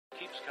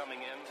coming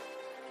in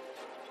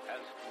as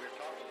we're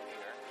talking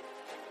here.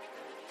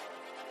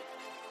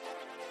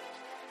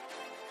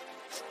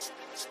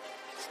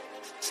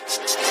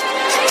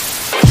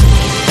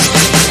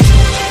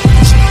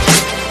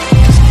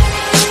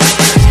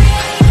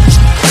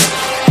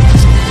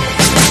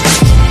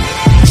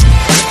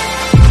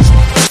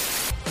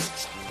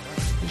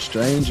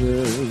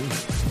 Stranger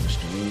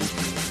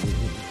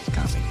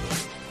comic book.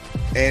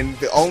 And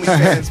the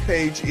OnlyFans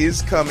page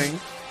is coming.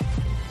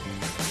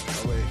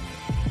 Oh, wait.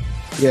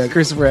 Yeah,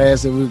 Christopher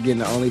asked if we were getting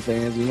the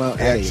OnlyFans. We want,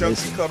 Yeah,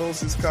 Chunky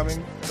Cuddles is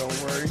coming.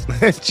 Don't worry.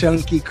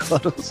 Chunky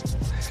Cuddles.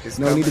 It's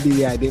no coming. need to be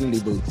the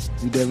identity booth.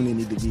 We definitely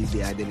need to be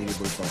the identity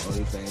booth for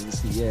OnlyFans. You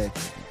see, yeah.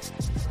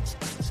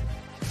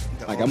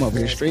 Like I'm over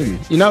here streaming,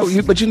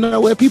 but you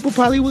know what? People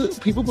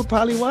would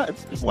probably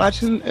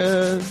watching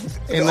and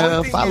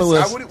follow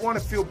us. I wouldn't want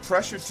to feel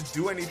pressure to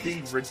do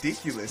anything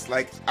ridiculous.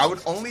 Like I would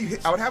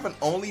have an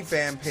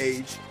OnlyFans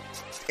page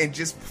and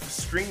just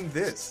stream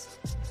this.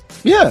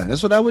 Yeah,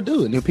 that's what I would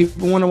do. And if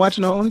people want to watch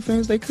on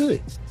OnlyFans, they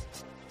could.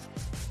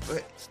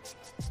 But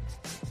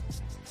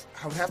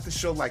I would have to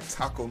show like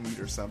taco meat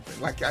or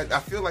something. Like I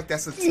feel like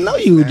that's a tease, no,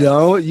 you man.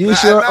 don't. You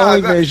sure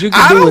OnlyFans? You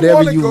can do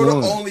whatever you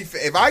want.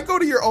 If I go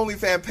to your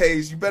OnlyFans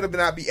page, you better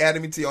not be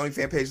adding me to your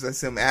OnlyFans page like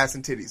some ass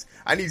and titties.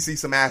 I need to see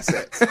some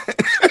assets.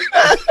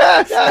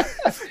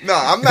 No,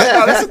 I'm not.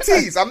 No, that's a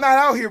tease. I'm not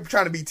out here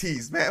trying to be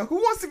teased, man. Who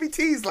wants to be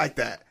teased like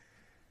that?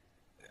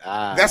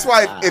 That's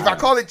why if I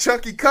call it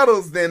Chunky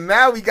Cuddles, then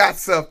now we got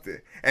something.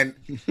 And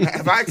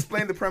have I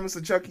explained the premise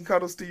of Chunky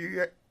Cuddles to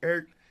you,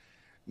 Eric?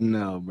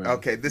 No, bro.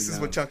 Okay, this is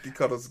what Chunky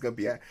Cuddles is going to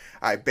be at.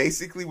 All right,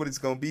 basically what it's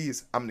going to be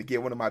is I'm going to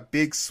get one of my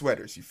big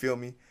sweaters. You feel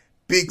me?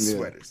 Big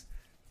sweaters.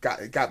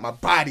 Got my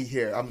body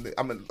here. I'm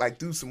gonna like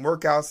do some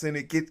workouts in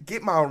it.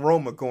 Get my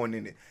aroma going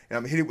in it. And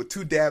I'm going to hit it with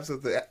 2 dabs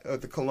of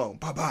the cologne.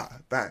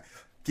 Bang.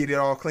 Get it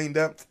all cleaned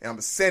up. And I'm going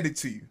to send it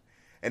to you.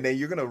 And then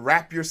you're going to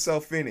wrap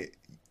yourself in it.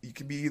 You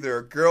can be either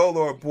a girl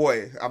or a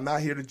boy. I'm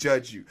not here to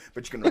judge you.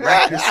 But you're going to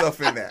wrap yourself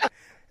in that.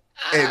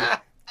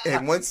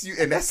 And once you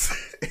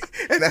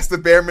that's the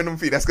bare minimum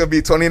fee. That's gonna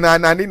be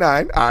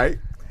 $29.99. All right.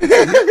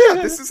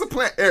 This is a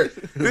plan, Eric.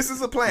 This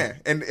is a plan,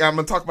 and I'm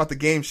gonna talk about the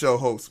game show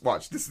host.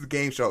 Watch, this is the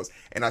game shows,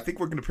 and I think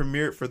we're gonna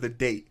premiere it for the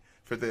date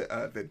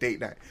the date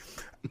night.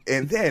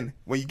 And then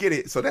when you get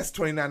it, so that's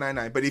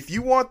 $29.99. But if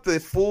you want the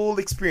full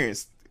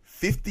experience,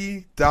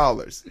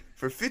 $50.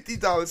 For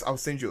 $50, I'll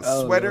send you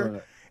a sweater,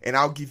 Lord. And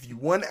I'll give you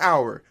 1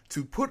 hour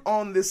to put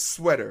on this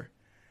sweater.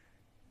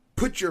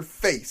 Put your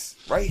face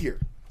right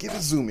here. Get a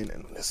zoom in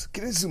on this.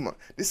 Get a zoom on.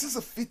 This is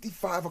a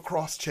 55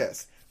 across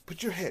chest.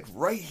 Put your head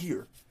right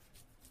here.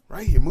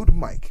 Right here. Move the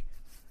mic.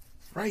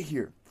 Right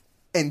here.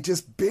 And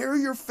just bury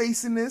your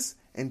face in this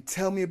and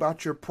tell me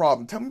about your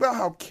problem. Tell me about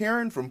how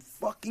Karen from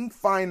fucking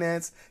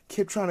finance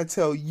kept trying to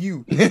tell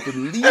you, the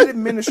lead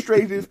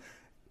administrative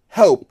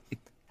help,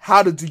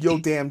 how to do your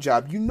damn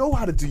job. You know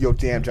how to do your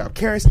damn job.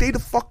 Karen, stay the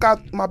fuck out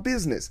of my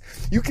business.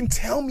 You can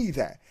tell me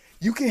that.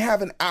 You can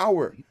have an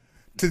hour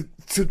to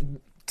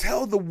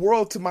tell the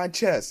world to my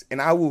chest,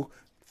 and I will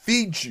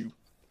feed you.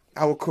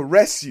 I will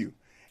caress you.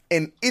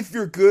 And if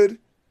you're good,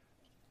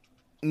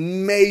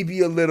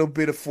 maybe a little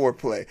bit of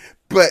foreplay.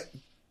 But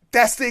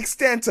that's the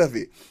extent of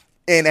it.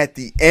 And at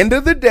the end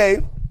of the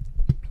day,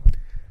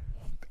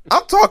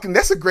 I'm talking,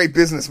 that's a great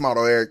business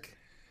model, Eric.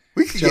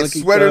 We could get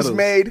sweaters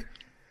made.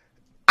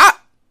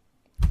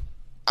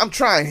 I'm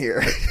trying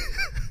here.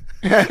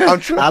 I'm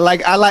trying.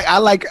 I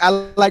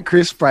like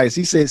Chris Price.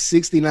 He said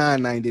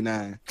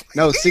 $69.99.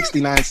 No,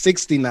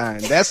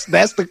 $69.69.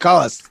 That's the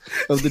cost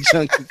of the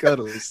Chunky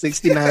Cuddles.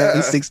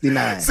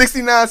 $69.69.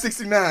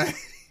 $69.69.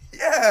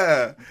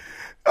 Yeah.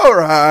 All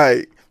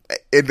right.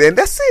 And then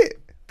that's it.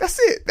 That's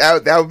it.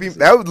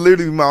 That would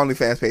literally be my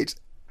OnlyFans page.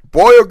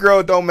 Boy or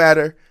girl, don't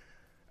matter.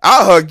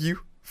 I'll hug you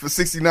for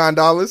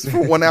 $69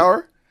 for 1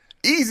 hour.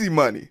 Easy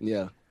money.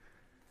 Yeah.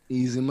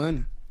 Easy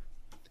money.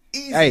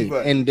 Easy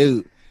money. And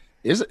dude,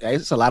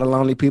 it's a lot of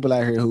lonely people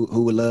out here who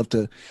would love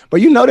to.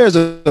 But there's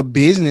a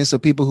business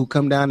of people who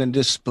come down and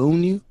just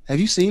spoon you. Have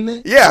you seen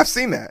that? Yeah, I've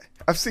seen that.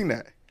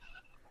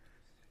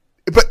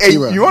 But hey, you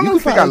want to know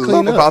the thing I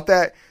love about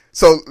that?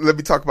 So let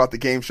me talk about the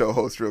game show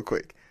host real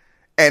quick.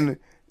 And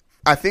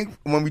I think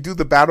when we do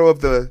the battle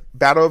of the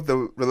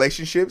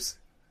relationships,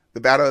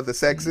 the battle of the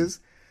sexes,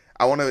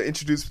 I want to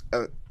introduce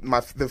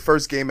the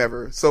first game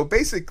ever. So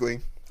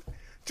basically,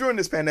 during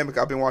this pandemic,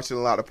 I've been watching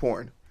a lot of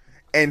porn.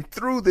 And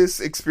through this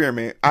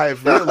experiment, I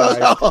have realized,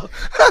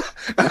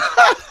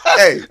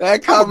 hey, I'm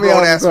a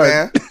grown-ass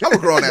man. I'm a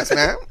grown-ass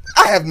man.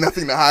 I have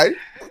nothing to hide.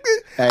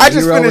 Hey, I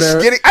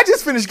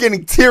just finished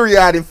getting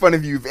teary-eyed in front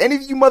of you. If any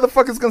of you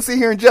motherfuckers gonna sit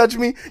here and judge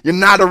me, you're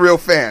not a real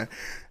fan.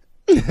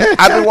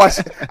 I've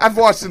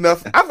watched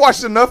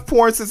enough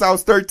porn since I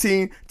was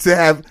 13 to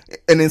have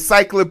an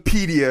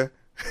encyclopedia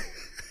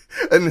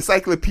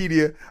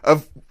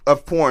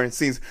of porn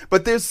scenes.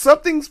 But there's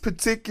something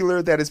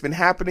particular that has been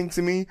happening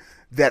to me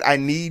that I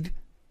need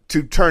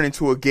to turn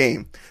into a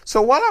game.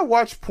 So while I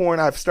watch porn,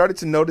 I've started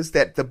to notice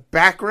that the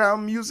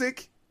background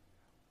music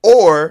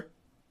or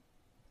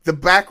the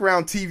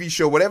background TV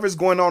show, whatever's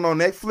going on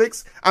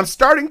Netflix, I'm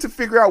starting to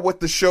figure out what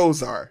the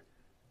shows are.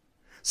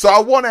 So I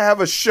want to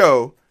have a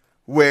show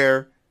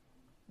where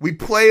we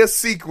play a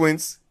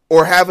sequence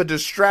or have a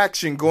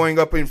distraction going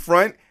up in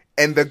front,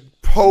 and the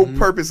whole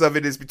purpose of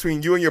it is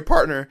between you and your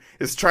partner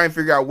is try and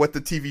figure out what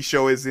the TV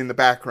show is in the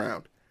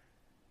background.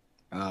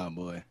 Oh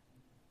boy.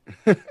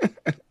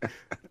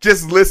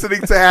 Just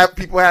listening to have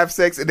people have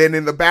sex, and then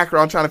in the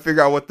background trying to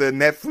figure out what the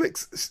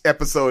Netflix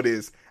episode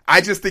is.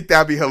 I just think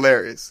that'd be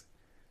hilarious.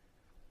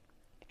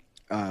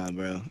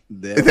 Bro,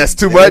 that's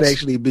too that much. Would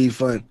actually be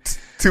fun.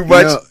 Too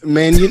much,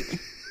 man.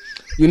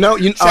 You know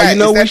we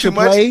should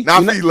play.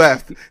 Now he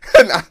left.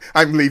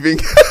 I'm leaving.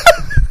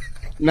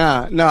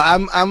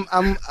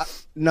 I'm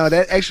no,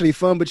 that's actually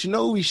fun. But you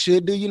know what we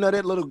should do? You know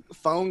that little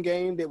phone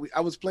game that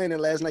I was playing it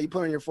last night. You put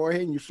it on your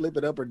forehead and you flip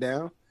it up or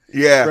down.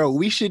 Yeah, bro,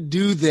 we should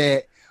do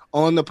that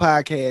on the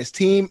podcast.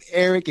 Team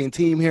Eric and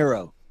Team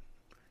Hero.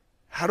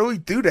 How do we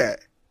do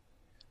that?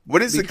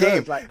 What is the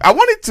game? Like, I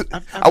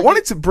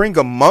wanted to bring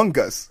Among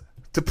Us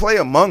to play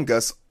Among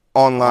Us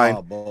online.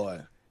 Oh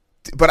boy!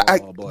 But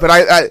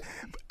I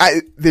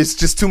there's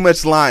just too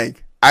much lying.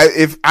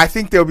 I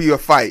think there'll be a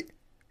fight,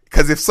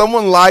 because if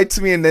someone lied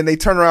to me and then they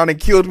turn around and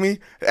killed me,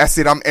 that's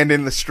it. I'm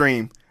ending the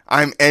stream.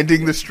 I'm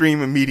ending the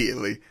stream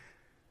immediately.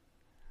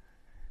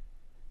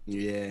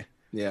 Yeah.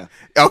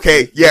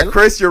 Okay. Yeah,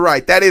 Chris, you're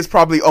right. That is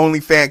probably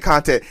OnlyFans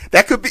content.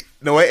 That could be.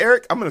 No way,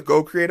 Eric. I'm gonna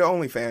go create an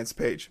OnlyFans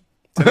page.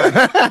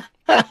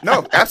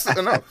 No,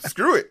 absolutely no.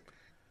 Screw it.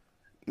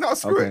 No,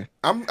 screw it.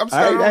 I'm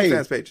starting an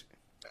OnlyFans page.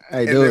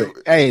 Hey, do it.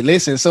 Hey,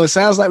 listen. So it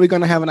sounds like we're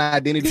gonna have an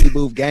identity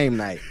booth game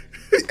night.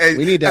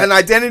 We need that. An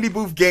identity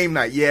booth game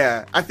night.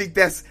 Yeah, I think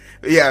that's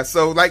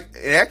So like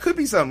that could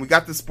be something. We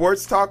got the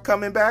sports talk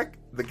coming back.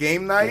 The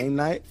game night. Game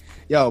night.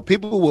 Yo,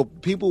 people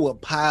will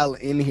pile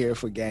in here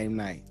for game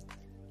night.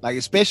 Like,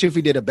 especially if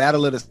we did a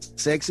battle of the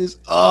sexes.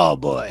 Oh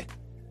boy.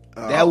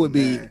 That would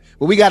be,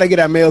 but we got to get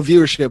our male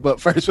viewership up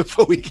first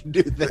before we can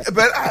do that.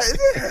 But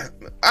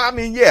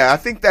I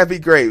think that'd be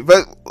great.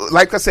 But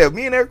like I said,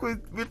 me and Eric, we're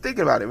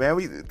thinking about it,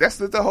 man. That's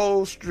what the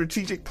whole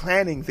strategic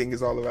planning thing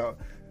is all about.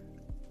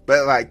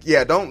 But like,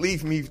 yeah, don't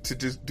leave me to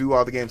just do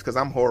all the games, because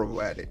I'm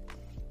horrible at it.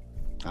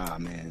 Ah,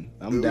 man,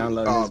 I'm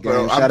downloading this game.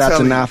 Bro, Shout out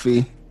to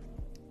Nafi.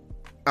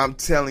 I'm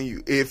telling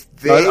you, if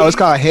they, it's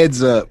called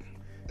Heads Up.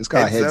 It's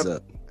called Heads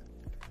Up.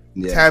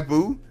 Yeah.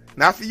 Taboo.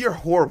 Nafi, you're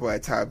horrible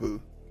at Taboo.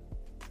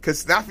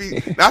 Because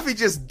Nafi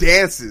just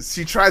dances.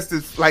 She tries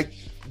to like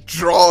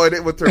draw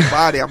it with her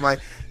body. I'm like,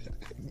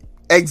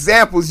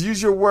 examples,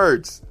 use your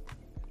words.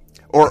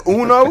 Or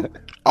Uno.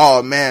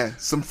 Oh man,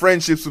 some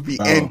friendships would be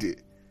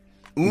ended.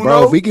 Uno.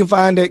 Bro, if we can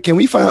find it, can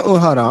we find? Oh,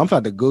 hold on, I'm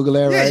about to Google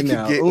it right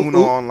now. Get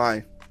Uno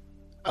online.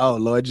 Oh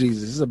Lord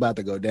Jesus, this is about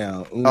to go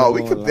down. Uno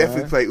we could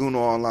definitely play Uno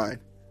online.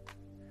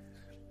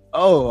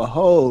 Oh,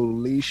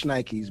 holy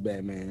shnikes,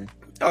 Batman.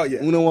 Oh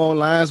yeah, Uno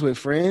online with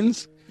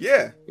friends.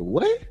 Yeah.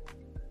 What?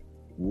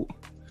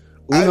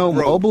 Uno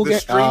mobile game.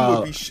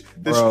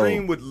 The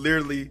stream would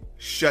literally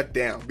shut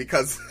down,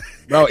 because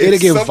bro, it'll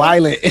get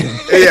violent.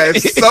 Yeah,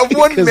 if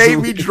someone made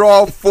me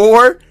draw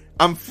 4,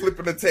 I'm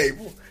flipping the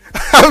table.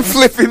 I'm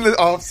flipping the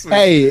off switch.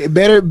 Hey,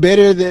 better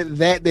than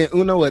that than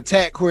Uno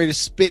Attack, where it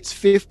spits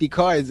 50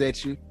 cards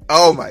at you.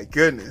 Oh my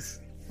goodness,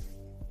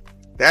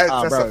 that's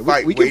a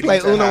fight. We can play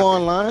Uno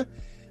online.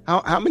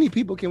 How many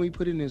people can we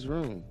put in this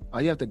room?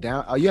 You have to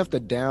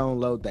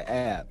download the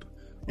app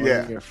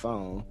on your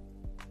phone.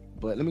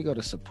 But let me go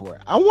to support.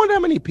 I wonder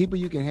how many people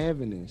you can have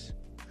in this.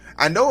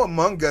 I know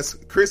Among Us,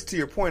 Chris, to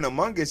your point,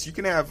 Among Us, you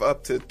can have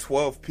up to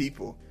 12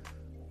 people.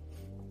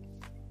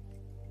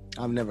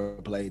 I've never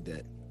played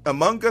that.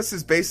 Among Us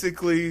is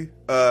basically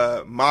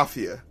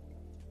Mafia.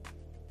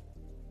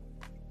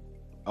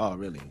 Oh,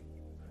 really?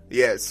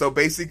 Yeah, so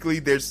basically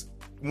there's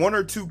 1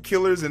 or 2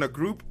 killers in a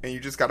group, and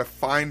you just got to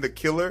find the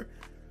killer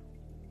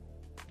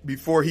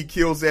before he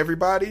kills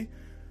everybody.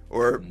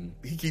 Or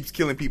he keeps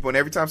killing people, and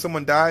every time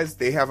someone dies,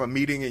 they have a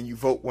meeting and you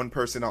vote one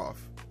person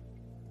off.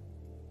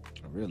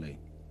 Really?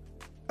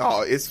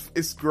 Oh,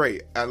 it's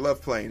great. I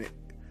love playing it.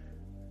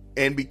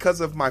 And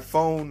because of my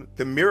phone,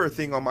 the mirror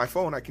thing on my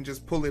phone, I can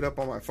just pull it up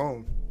on my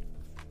phone.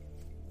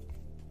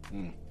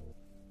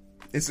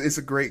 It's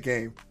a great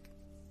game.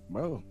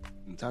 Bro,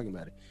 I'm talking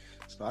about it.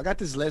 So I got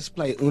this Let's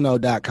Play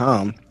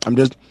Uno.com.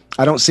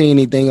 I don't see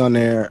anything on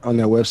their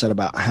website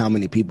about how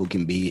many people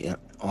can be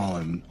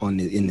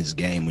in this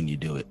game when you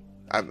do it.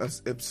 I'm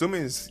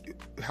assuming it's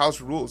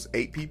house rules,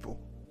 8 people.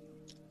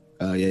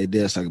 Yeah, it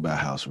does talk about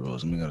house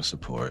rules. Let me go to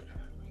support.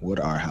 What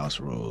are house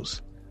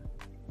rules?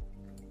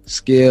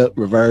 Skip,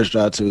 reverse,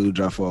 draw 2,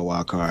 draw 4,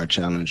 wild card,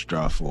 challenge,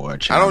 draw 4.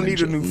 Challenge, I don't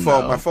need a new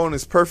phone. My phone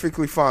is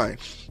perfectly fine.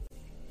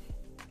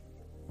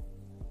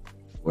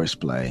 Force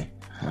play.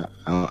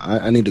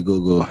 I need to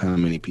Google how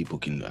many people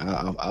can.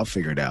 I'll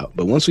figure it out.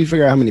 But once we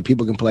figure out how many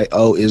people can play,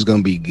 it's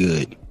gonna be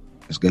good.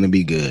 It's gonna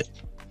be good.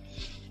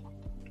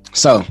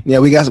 So yeah,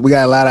 we got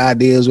a lot of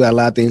ideas. We got a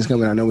lot of things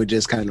coming. I know we're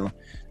just kind of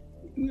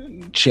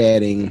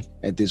chatting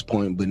at this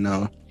point, but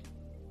no,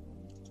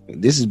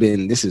 this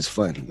is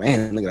fun,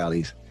 man. Look at all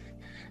these.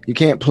 You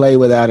can't play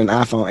without an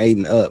iPhone 8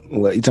 and up.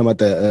 What you talking about,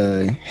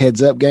 the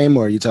heads up game,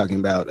 or are you talking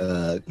about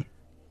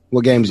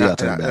what games are y'all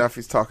talking about? Not if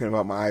he's talking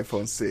about my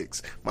iPhone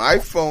 6. My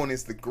iPhone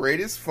is the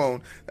greatest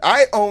phone.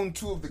 I own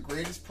two of the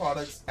greatest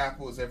products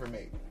Apple has ever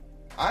made.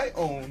 I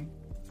own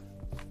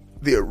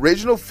the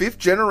original 5th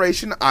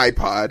generation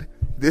iPod.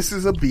 This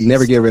is a beast.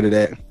 Never get rid of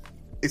that.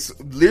 It's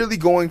literally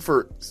going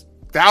for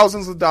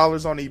thousands of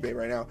dollars on eBay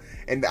right now.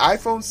 And the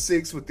iPhone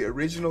 6 with the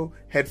original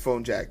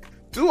headphone jack.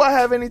 Do I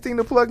have anything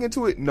to plug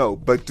into it? No.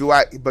 But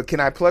can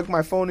I plug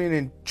my phone in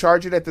and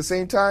charge it at the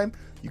same time?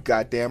 You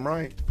goddamn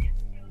right.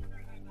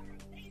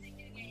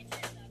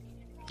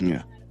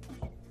 Yeah.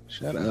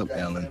 Shut up,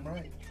 Ellen.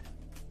 Right.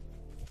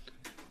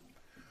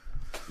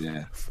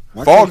 Yeah.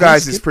 Fall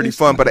Guys is pretty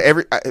fun, but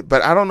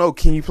I don't know.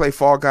 Can you play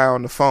Fall Guy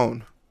on the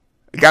phone?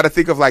 You got to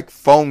think of like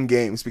phone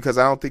games because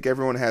I don't think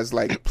everyone has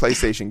like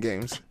PlayStation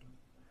games.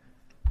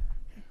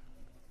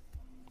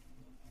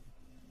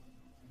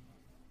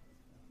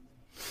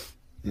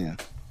 Yeah.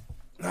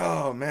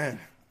 Oh man.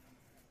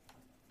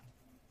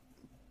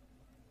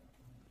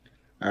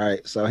 All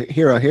right. So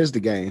here's the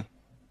game.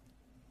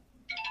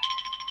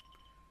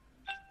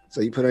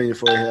 So you put it on your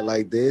forehead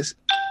like this,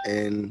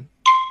 and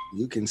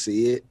you can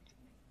see it.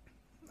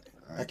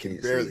 I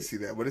can barely see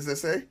that. What does that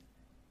say?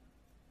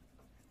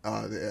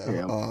 Oh,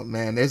 yeah. Oh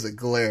man, there's a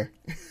glare.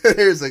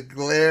 There's a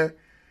glare.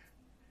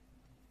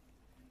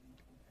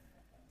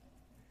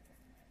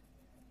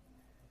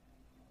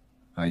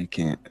 Oh, you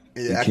can't.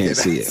 Yeah, you can't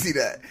see it. See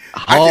that.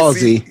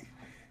 Halsey.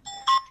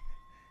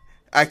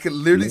 I could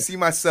literally see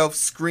myself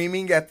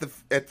screaming at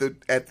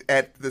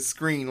the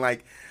screen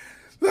like,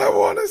 I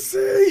want to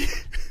see.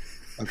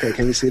 Okay,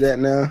 can you see that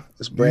now?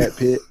 It's Brad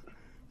Pitt.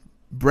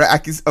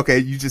 Okay,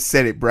 you just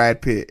said it,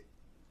 Brad Pitt.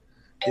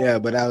 Yeah,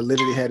 but I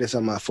literally had this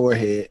on my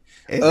forehead.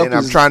 And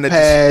I'm trying to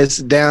pass,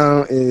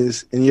 down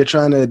is, and you're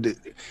trying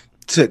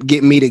to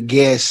get me to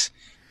guess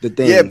the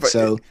thing. Yeah, but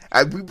so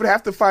we would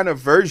have to find a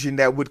version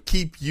that would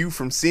keep you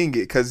from seeing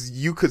it because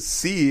you could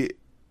see it.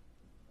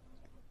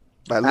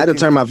 I had to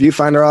turn my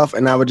viewfinder off,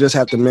 and I would just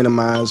have to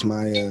minimize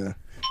my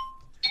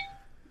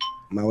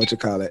what you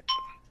call it.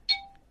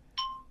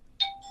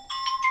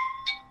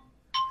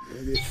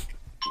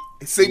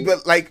 See,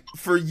 but like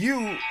for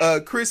you,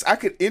 Chris, I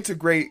could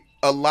integrate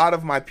a lot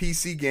of my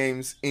PC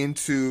games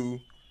into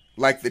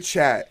like the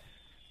chat,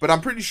 but I'm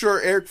pretty sure,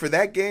 Eric, for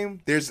that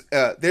game, there's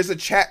a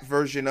chat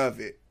version of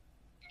it.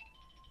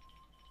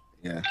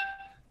 Yeah,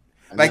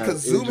 like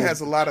because Zoom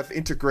has a lot of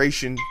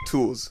integration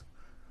tools.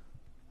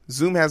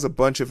 Zoom has a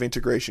bunch of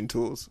integration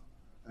tools.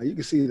 You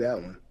can see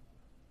that one.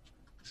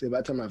 See, if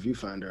I turn my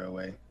viewfinder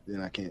away,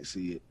 then I can't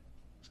see it.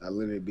 So I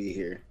literally be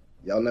here.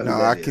 Y'all know who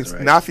that is,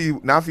 right?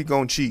 Nafi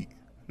gonna cheat.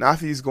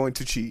 Nafi's going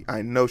to cheat.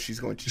 I know she's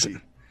going to cheat.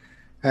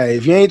 Hey,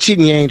 if you ain't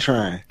cheating, you ain't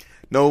trying.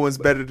 No one's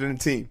better than the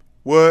team.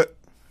 What?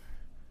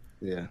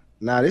 Yeah.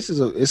 Nah, this is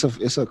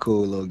it's a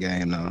cool little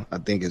game though. I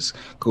think it's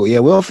cool. Yeah,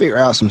 we'll figure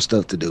out some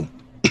stuff to do.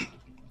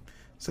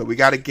 So we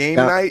got a game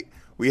night.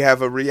 We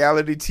have a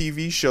reality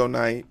TV show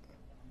night.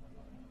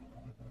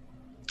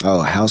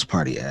 Oh, house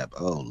party app.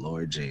 Oh,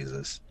 Lord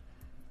Jesus.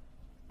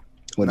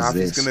 What is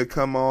this? Nafi's gonna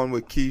come on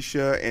with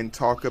Keisha and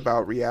talk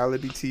about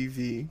reality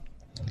TV.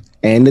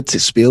 And to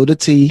spill the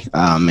tea.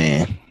 Oh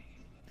man.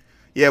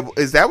 Yeah,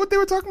 is that what they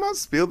were talking about?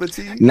 Spill the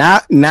tea?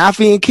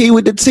 Nafi and Key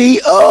with the tea.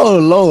 Oh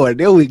Lord,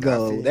 there we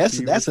go. That's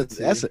a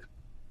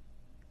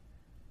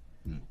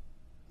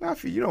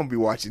Nafi, you don't be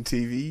watching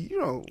TV. You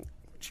know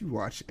what you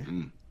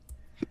watching.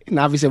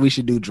 Nafi said we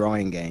should do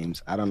drawing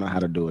games. I don't know how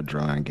to do a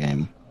drawing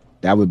game.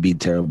 That would be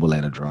terrible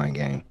at a drawing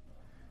game.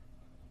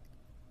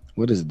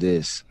 What is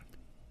this?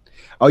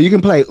 Oh, you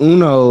can play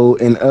Uno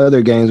and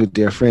other games with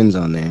their friends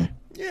on there.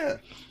 Yeah.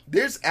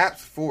 There's apps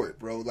for it,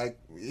 bro. Like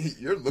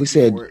you're looking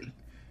for it.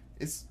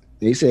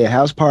 They said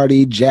house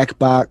party,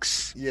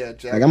 Jackbox. Yeah,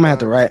 Jackbox. Like I'm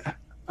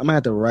gonna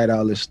have to write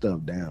all this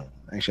stuff down.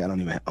 Actually, I don't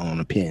even own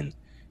a pen.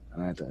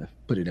 I have to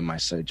put it in my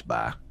search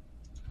bar.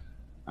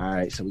 All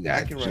right, so we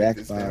got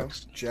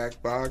Jackbox.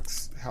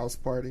 Jackbox, house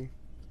party.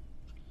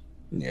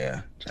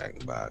 Yeah,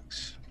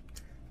 Jackbox.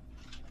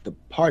 The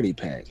party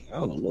pack.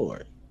 Oh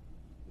Lord.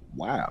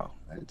 Wow,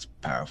 that's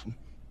powerful.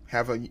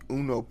 Have a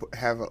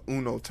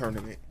Uno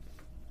tournament.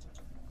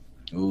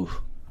 Ooh.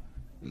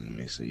 Let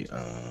me see.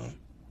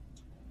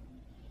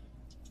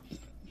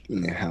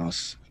 In the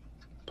house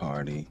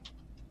party.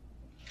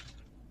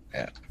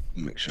 Yeah.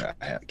 Make sure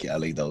I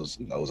leave those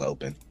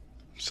open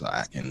so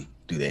I can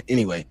do that.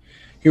 Anyway,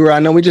 I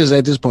know we just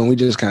at this point we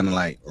just kind of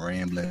like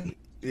rambling.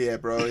 Yeah,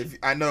 bro.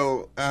 I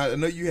know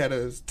you had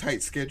a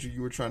tight schedule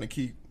you were trying to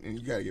keep, and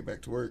you got to get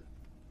back to work.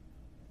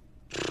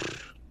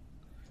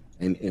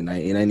 And it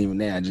ain't even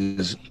that. I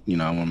just I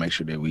want to make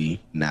sure that we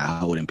not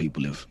holding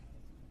people if.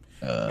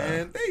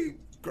 Man,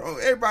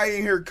 everybody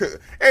in here could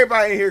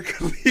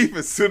leave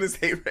as soon as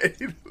they ready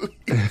to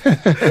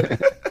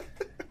leave.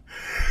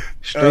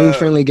 Stream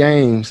friendly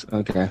games.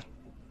 Okay.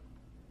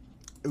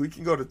 We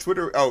can go to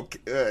Twitter. Oh,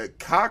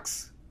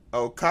 Cox.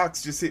 Oh,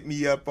 Cox just hit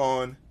me up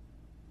on.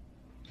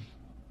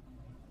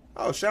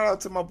 Oh, shout out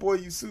to my boy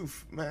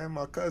Yusuf, man,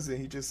 my cousin.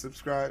 He just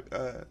subscribed,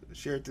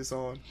 shared this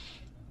on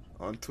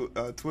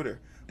Twitter.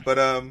 But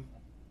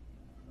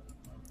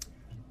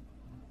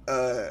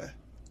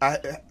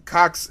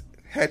Cox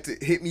had to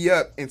hit me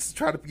up and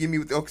try to give me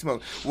with the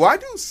Okie. Why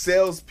do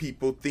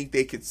salespeople think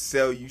they could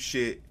sell you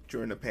shit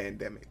during a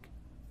pandemic?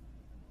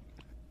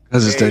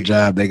 Because it's their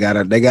job. They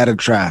gotta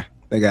try.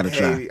 They gotta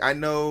try. I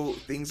know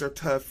things are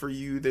tough for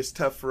you. There's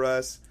tough for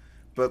us,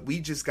 but we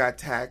just got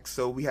taxed,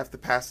 so we have to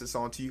pass this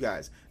on to you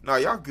guys. No,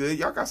 y'all good.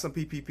 Y'all got some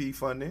PPP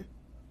funding.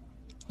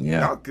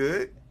 Yeah, y'all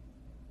good.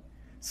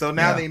 So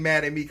now they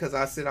mad at me because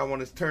I said I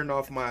want to turn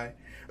off my.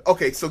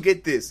 Okay, so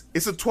get this.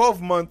 It's a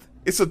 12-month.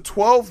 It's a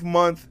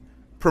 12-month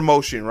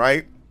promotion,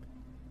 right?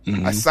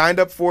 Mm-hmm. I signed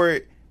up for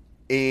it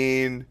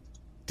in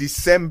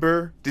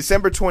December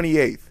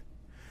 28th.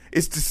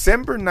 It's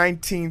December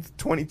 19th,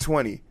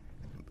 2020.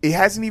 It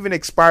hasn't even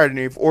expired, and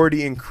they've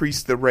already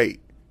increased the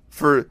rate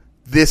for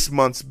this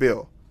month's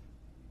bill.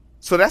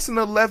 So that's an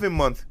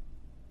 11-month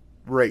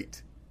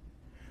rate.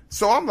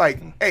 So I'm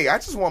like, hey, I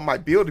just want my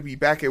bill to be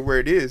back at where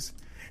it is.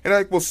 And they're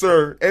like, well,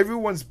 sir,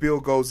 everyone's bill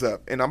goes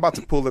up. And I'm about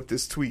to pull up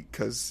this tweet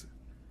because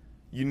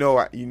I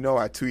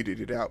tweeted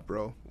it out,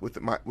 bro, with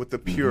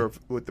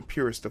the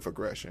purest of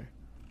aggression.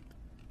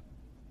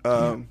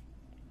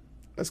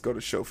 Let's go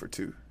to show for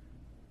two.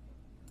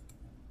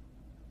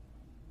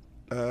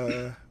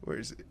 Where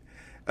is it?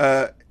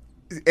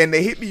 And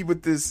they hit me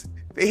with this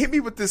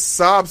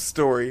sob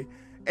story.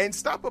 And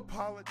stop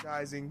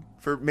apologizing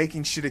for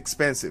making shit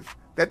expensive.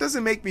 That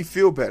doesn't make me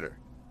feel better.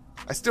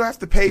 I still have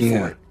to pay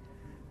for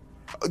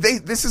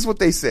it. This is what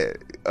they said.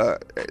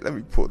 Let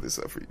me pull this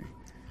up for you.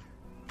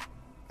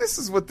 This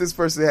is what this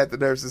person had the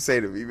nerves to say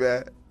to me,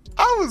 man.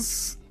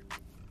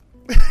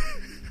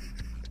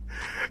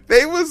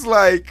 They was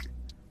like,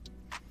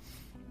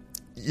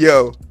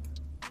 yo.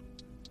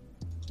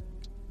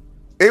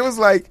 It was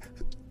like,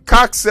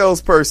 Cox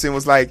salesperson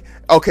was like,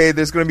 okay,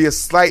 there's going to be a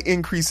slight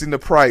increase in the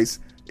price.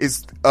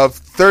 It's of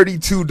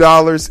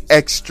 $32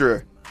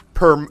 extra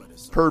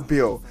per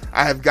bill.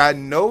 I have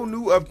gotten no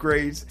new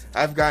upgrades.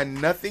 I've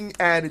gotten nothing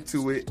added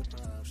to it.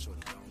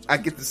 I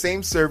get the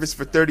same service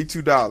for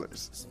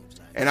 $32.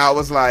 And I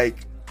was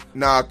like,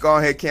 nah, go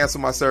ahead,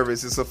 cancel my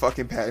service. It's a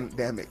fucking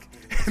pandemic.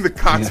 And the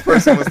Cox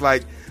person was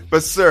like,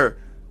 but sir,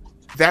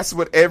 that's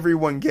what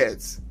everyone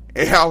gets.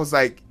 And I was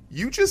like,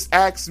 you just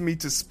asked me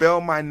to spell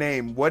my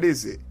name. What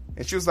is it?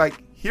 And she was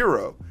like,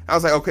 Hero. I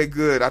was like, okay,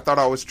 good. I thought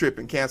I was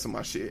tripping. Cancel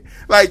my shit.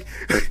 Like,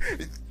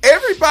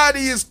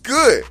 everybody is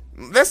good.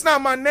 That's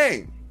not my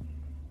name.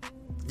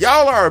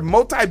 Y'all are a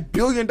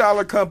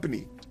multi-billion-dollar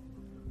company.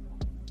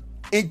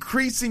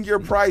 Increasing your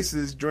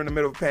prices during the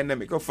middle of a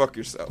pandemic. Go fuck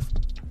yourself.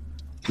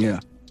 Yeah.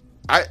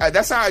 I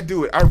that's how I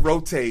do it. I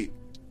rotate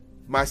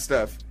my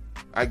stuff.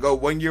 I go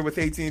 1 year with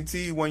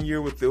AT&T, 1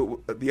 year with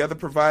the other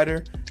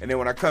provider, and then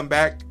when I come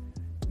back,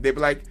 they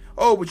be like,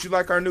 oh, would you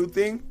like our new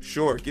thing?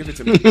 Sure, give it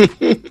to me.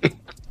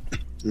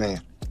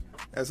 Man.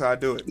 That's how I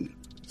do it.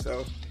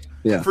 So,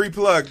 yeah. Free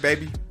plug,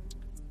 baby.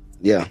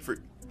 Yeah.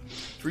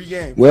 Free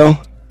game.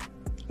 Well,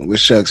 with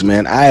shucks,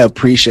 man, I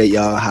appreciate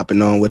y'all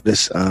hopping on with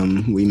us.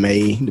 We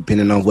may,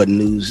 depending on what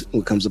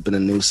comes up in the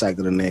news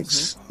cycle the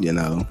next,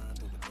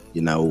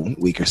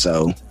 week or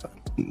so,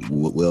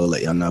 we'll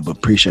let y'all know. But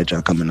appreciate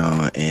y'all coming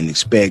on and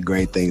expect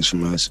great things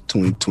from us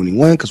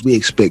 2021 because we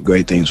expect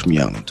great things from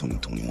y'all in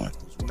 2021.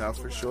 No,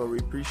 for sure. We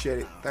appreciate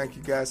it. Thank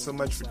you guys so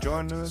much for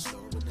joining us.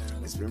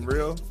 It's been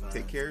real.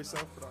 Take care of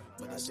yourself. Put on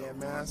your goddamn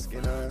mask.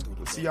 And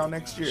we'll see y'all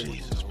next year.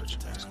 Jesus,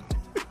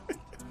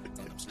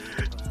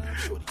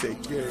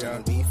 Take care,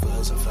 y'all.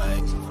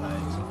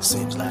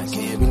 Seems like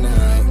every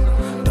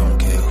night. Don't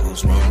care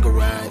who's wrong or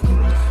right.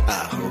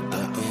 I hope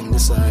the end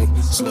is sight.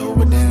 Slow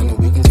it down and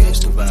we can catch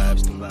the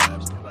vibes.